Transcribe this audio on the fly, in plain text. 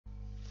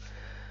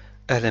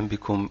أهلا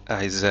بكم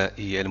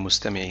أعزائي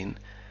المستمعين.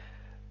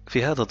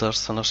 في هذا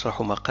الدرس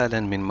سنشرح مقالا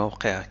من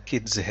موقع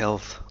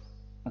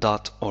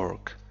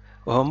kidshealth.org،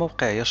 وهو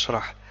موقع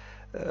يشرح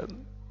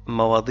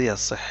مواضيع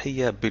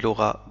صحية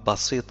بلغة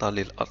بسيطة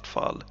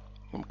للأطفال.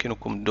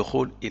 يمكنكم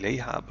الدخول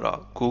إليه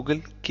عبر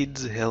جوجل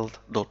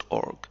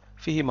kidshealth.org.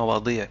 فيه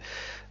مواضيع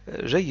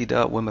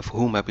جيدة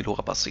ومفهومة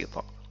بلغة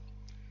بسيطة.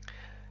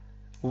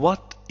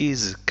 What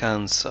is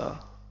cancer؟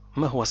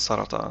 ما هو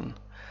السرطان؟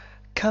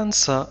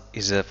 Cancer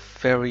is a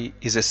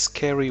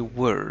scary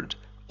word.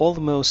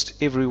 Almost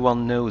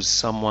everyone knows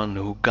someone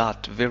who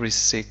got very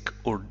sick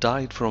or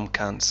died from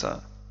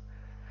cancer.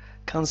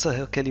 Cancer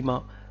هي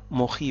كلمة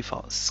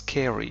مخيفة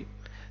scary.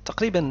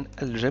 تقريبا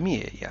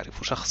الجميع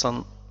يعرف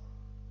شخصا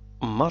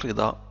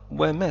مرض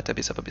ومات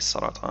بسبب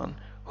السرطان.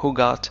 Who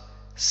got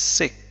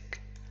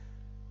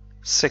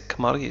sick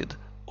مريض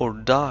or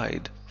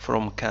died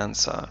from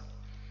cancer.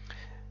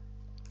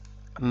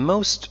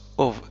 Most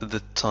of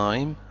the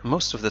time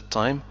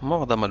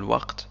معظم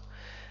الوقت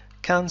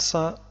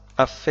cancer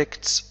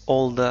affects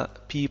older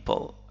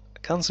people.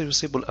 cancer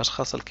يصيب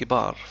الأشخاص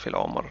الكبار في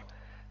العمر.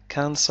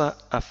 cancer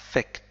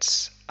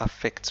affects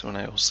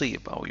هنا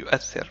يصيب أو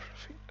يؤثر،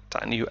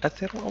 تعني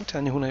يؤثر أو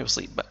تعني هنا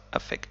يصيب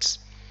affects.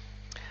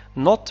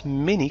 Not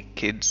many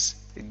kids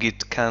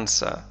get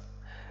cancer.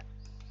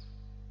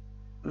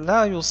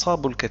 لا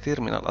يصاب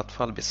الكثير من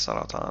الأطفال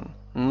بالسرطان.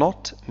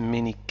 Not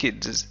many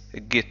kids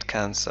get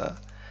cancer.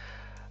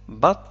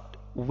 But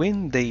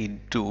when they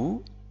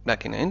do,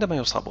 لكن عندما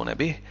يصابون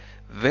به,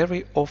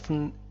 very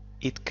often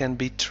it can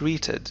be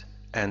treated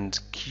and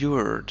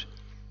cured.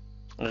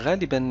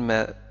 غالبا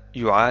ما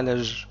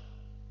يعالج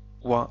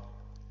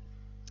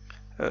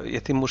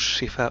ويتم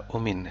الشفاء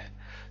منه.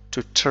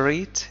 To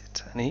treat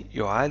يعني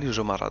يعالج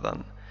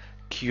مرضا.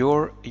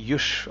 Cure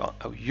يشفى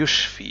أو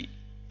يشفي،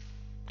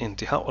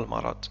 انتهاء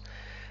المرض.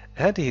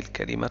 هذه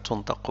الكلمة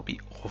تنطق ب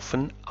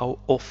often أو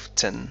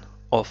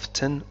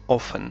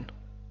often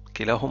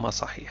كلاهما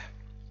صحيح.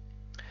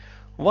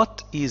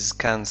 What is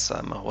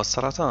cancer؟ ما هو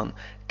السرطان؟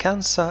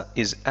 Cancer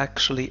is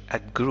actually a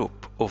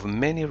group of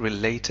many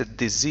related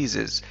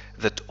diseases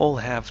that all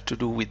have to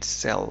do with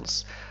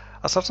cells.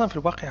 السرطان في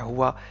الواقع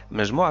هو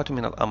مجموعة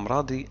من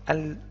الأمراض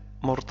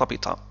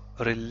المرتبطة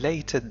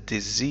related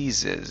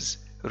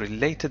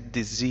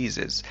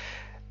diseases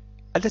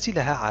التي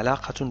لها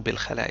علاقة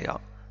بالخلايا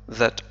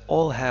that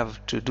all have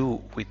to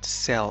do with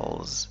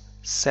cells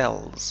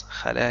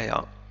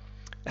خلايا.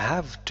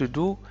 have to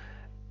do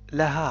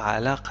لها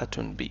علاقة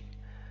ب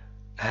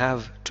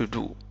have to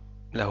do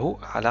له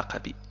علاقة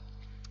ب.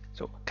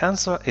 So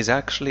cancer is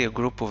actually a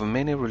group of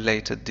many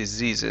related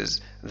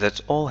diseases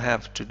that all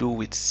have to do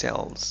with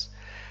cells.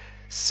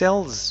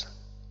 Cells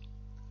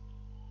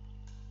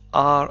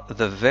are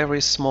the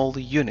very small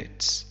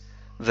units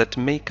that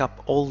make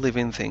up all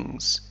living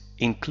things,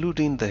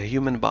 including the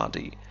human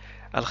body.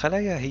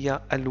 الخلايا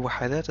هي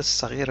الوحدات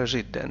الصغيرة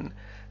جدا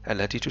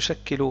التي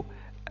تشكل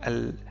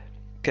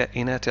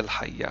الكائنات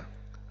الحية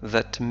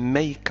that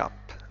make up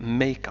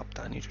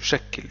يعني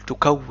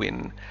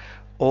تكون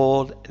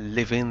all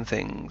living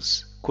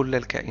things كل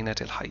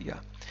الكائنات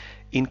الحية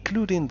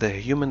including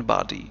the human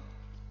body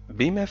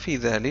بما في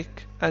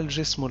ذلك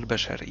الجسم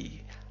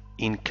البشري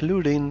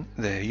including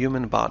the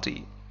human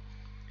body.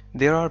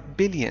 There are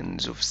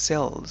billions of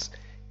cells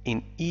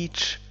in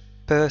each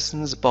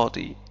person's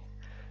body.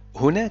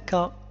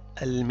 هناك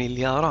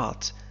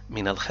المليارات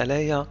من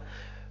الخلايا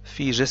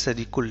في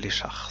جسد كل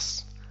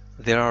شخص.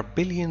 There are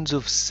billions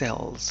of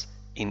cells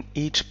in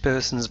each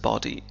person's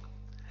body.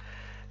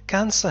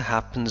 Cancer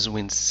happens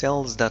when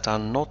cells that are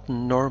not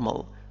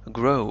normal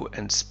grow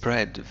and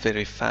spread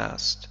very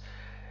fast.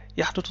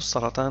 يحدث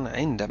السرطان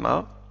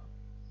عندما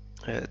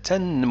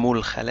تنمو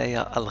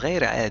الخلايا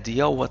الغير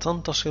عادية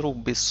وتنتشر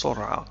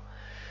بسرعة.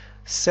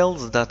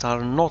 Cells that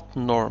are not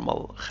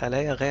normal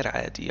خلايا غير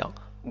عادية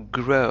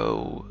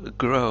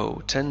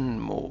grow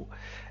تنمو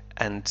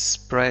and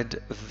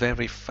spread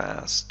very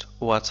fast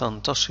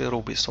وتنتشر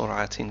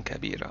بسرعة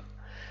كبيرة.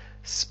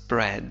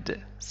 spread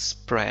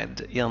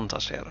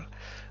ينتشر.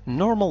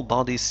 Normal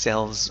body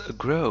cells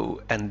grow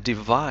and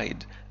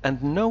divide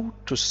and know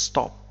to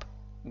stop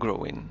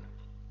growing.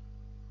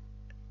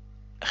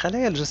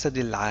 خلايا الجسد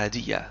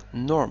العادية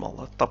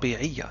normal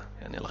الطبيعية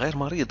يعني الغير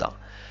مريضة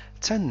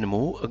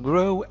تنمو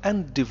grow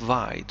and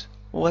divide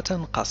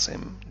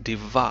وتنقسم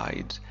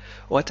divide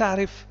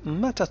وتعرف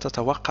متى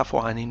تتوقف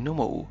عن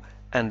النمو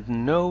and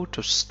know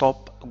to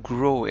stop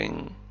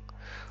growing.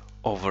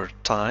 over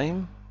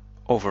time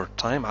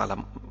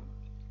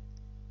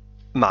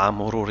مع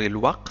مرور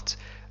الوقت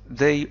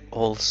they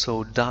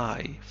also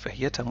die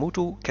فهي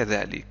تموت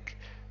كذلك.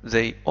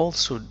 they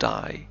also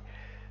die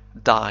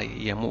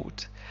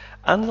يموت.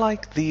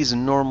 Unlike these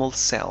normal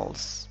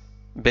cells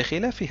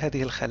بخلاف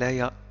هذه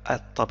الخلايا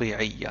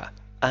الطبيعية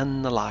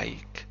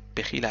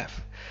بخلاف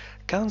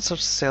cancer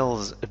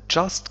cells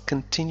just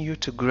continue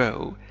to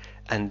grow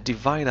and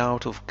divide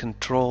out of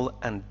control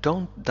and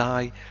don't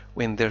die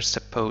when they're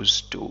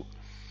supposed to.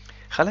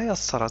 خلايا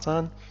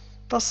السرطان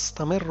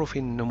تستمر في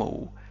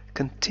النمو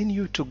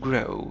continue to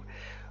grow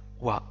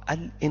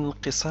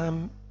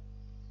والانقسام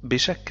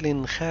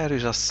بشكل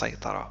خارج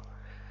السيطرة.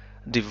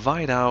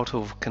 Divide out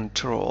of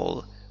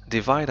control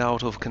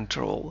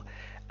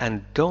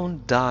and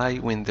don't die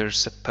when they're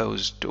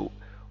supposed to.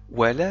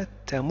 ولا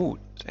تموت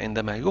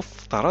عندما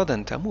يفترض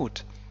أن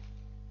تموت.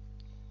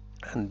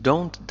 And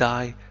don't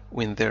die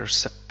when they're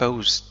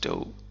supposed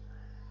to.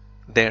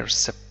 They're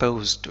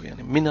supposed to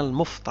يعني من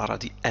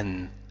المفترض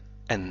أن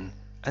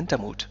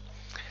تموت.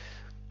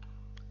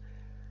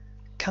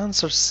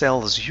 Cancer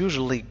cells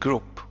usually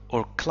group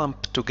or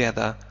clump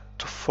together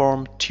to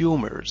form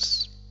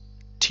tumors.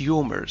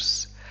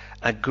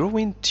 A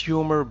growing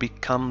tumor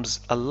becomes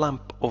a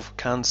lump of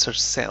cancer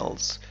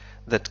cells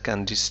that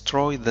can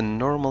destroy the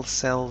normal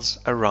cells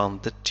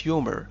around the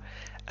tumor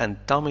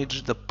and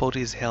damage the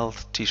body's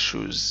health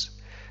tissues.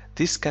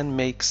 This can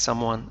make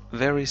someone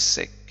very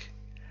sick.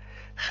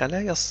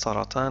 خلايا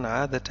السرطان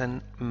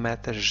عادة ما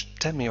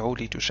تجتمع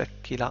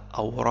لتشكل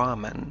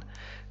أوراما.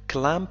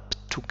 Clamp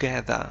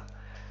together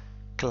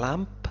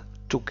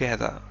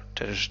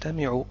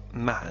تجتمع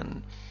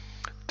معا.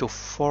 To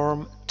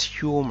form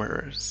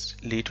tumors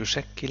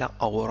لتشكل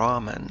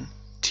أوراما.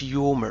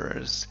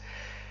 Tumors.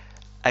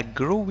 A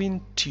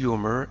growing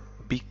tumor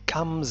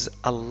becomes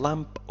a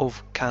lump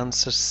of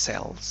cancer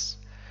cells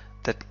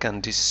that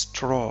can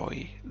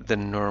destroy the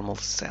normal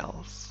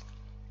cells.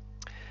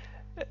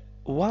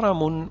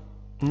 ورم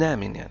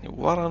نام يعني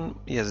ورم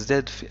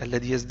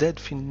الذي يزداد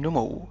في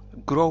النمو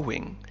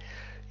growing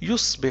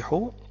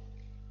يصبح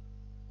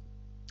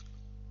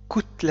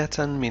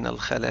كتلة من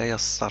الخلايا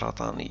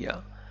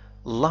السرطانية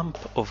lump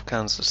of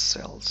cancer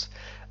cells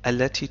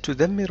التي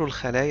تدمر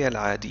الخلايا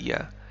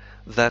العادية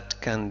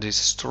that can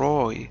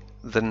destroy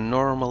the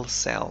normal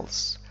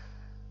cells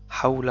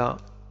حول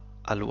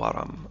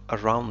الورم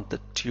around the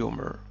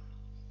tumor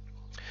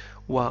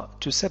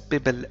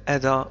وتسبب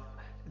الأذى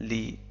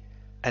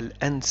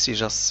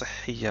للأنسجة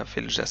الصحية في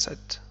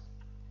الجسد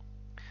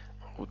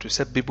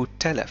وتسبب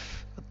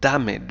التلف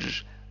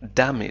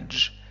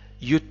damage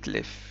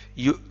يتلف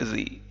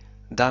يؤذي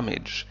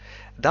damage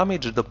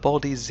the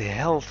body's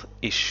health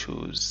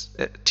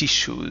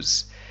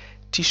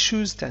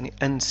tissues تعني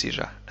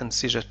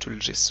أنسجة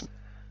الجسم.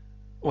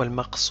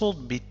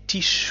 والمقصود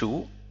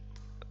بالتيشو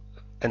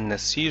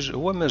النسيج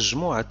هو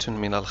مجموعة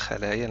من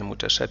الخلايا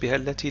المتشابهة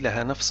التي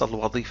لها نفس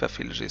الوظيفة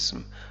في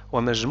الجسم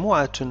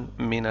ومجموعة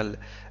من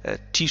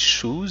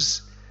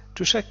التيشوز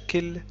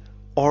تشكل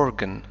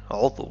organ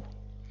عضو.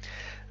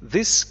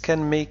 This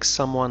can make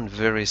someone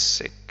very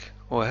sick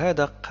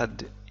وهذا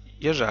قد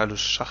يجعل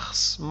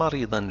الشخص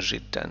مريضا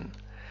جدا.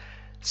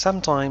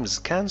 Sometimes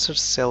cancer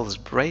cells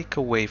break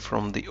away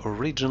from the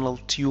original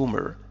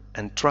tumor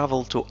and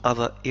travel to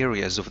other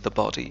areas of the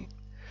body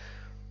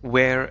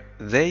where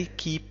they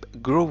keep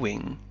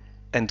growing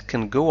and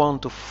can go on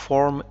to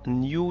form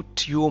new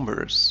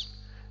tumors.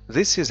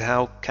 This is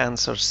how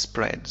cancer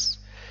spreads.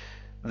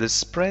 The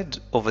spread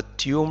of a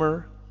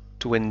tumor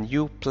to a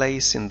new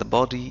place in the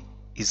body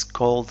is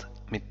called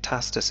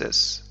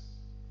metastasis.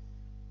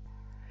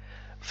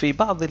 في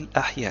بعض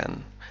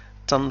الأحيان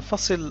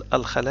تنفصل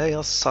الخلايا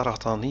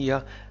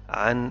السرطانية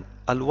عن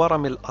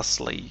الورم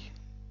الأصلي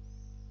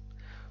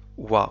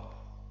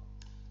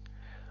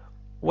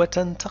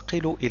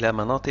وتنتقل إلى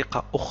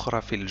مناطق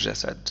أخرى في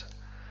الجسد.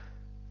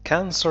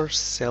 Cancer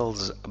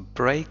cells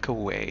break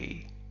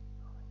away.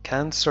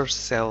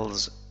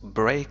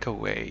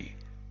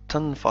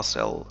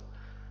 تنفصل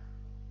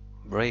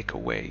break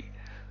away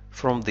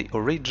from the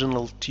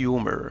original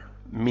tumor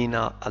من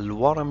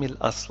الورم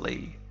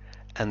الأصلي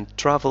and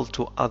travel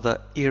to other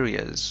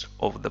areas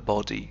of the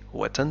body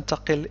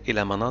وتنتقل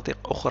إلى مناطق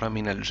أخرى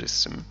من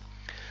الجسم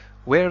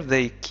where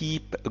they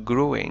keep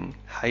growing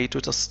حيث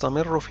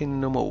تستمر في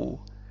النمو.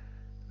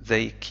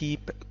 They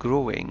keep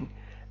growing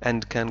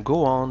and can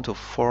go on to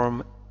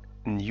form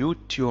new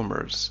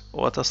tumors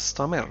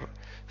وتستمر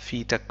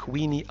في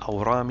تكوين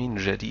أورام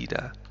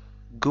جديدة.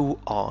 Go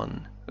on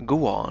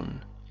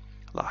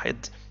لاحظ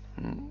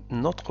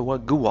النطق هو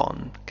go on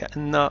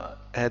كأن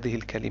هذه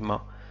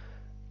الكلمة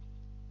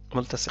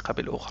ملتصقة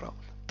بالأخرى.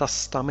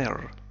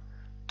 تستمر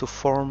to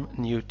form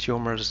new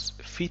tumors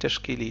في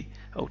تشكيل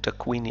أو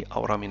تكوين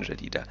أورام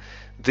جديدة.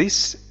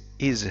 This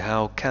is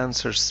how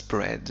cancer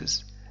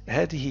spreads.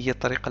 هذه هي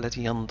الطريقة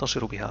التي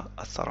ينتشر بها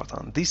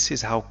السرطان. This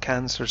is how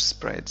cancer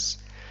spreads.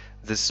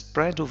 The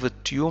spread of a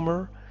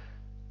tumor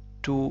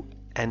to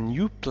a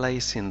new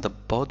place in the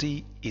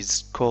body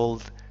is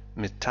called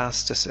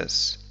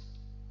metastasis.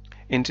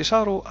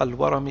 انتشار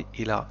الورم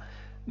إلى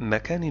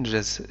مكان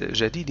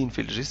جديد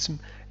في الجسم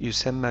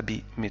يسمى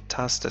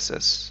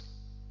بميتاستاسيس.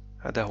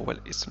 هذا هو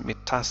الاسم.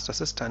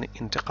 ميتاستاسيس تعني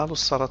انتقال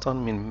السرطان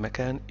من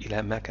مكان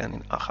إلى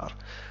مكان آخر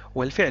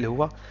والفعل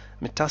هو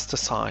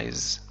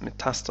metastasize.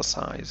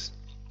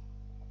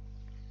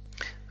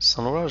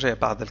 سنراجع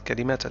بعض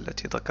الكلمات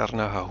التي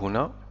ذكرناها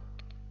هنا.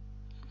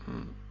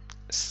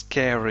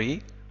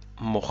 scary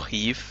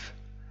مخيف.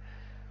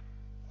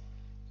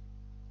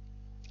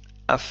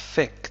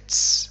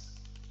 affects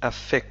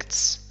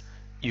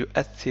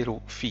يؤثر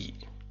في.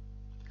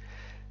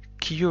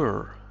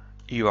 cure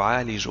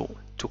يعالج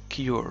to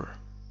cure.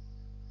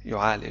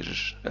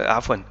 يعالج،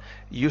 عفوا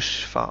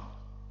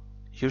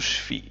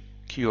يشفي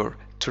cure.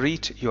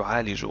 treat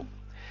يعالج.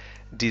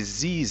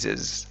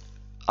 diseases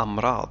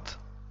أمراض.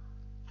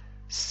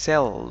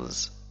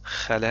 cells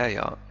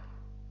خلايا.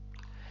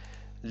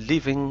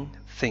 living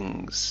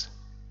things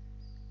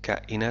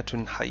كائنات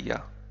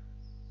حية.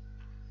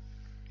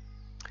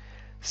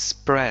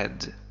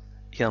 spread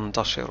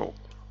ينتشر.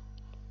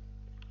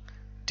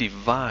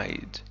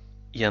 divide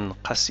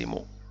ينقسم.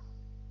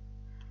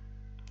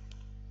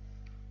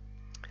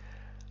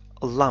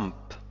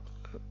 lump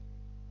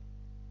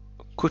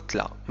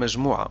كتلة،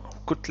 مجموعة،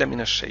 كتلة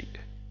من الشيء.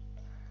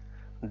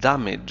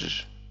 damage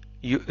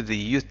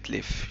يؤذي،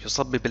 يتلف،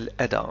 يسبب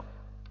الأذى.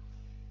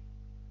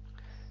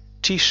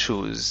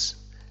 tissues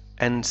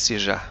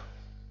أنسجة.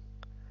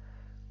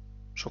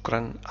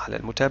 شكرا على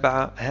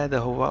المتابعة. هذا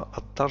هو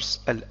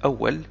الدرس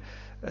الأول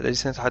الذي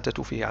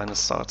سنتحدث فيه عن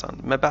السرطان.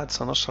 ما بعد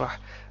سنشرح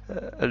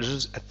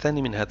الجزء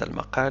الثاني من هذا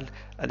المقال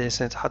الذي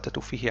سنتحدث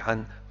فيه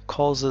عن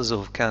causes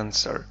of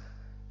cancer،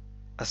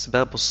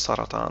 أسباب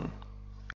السرطان.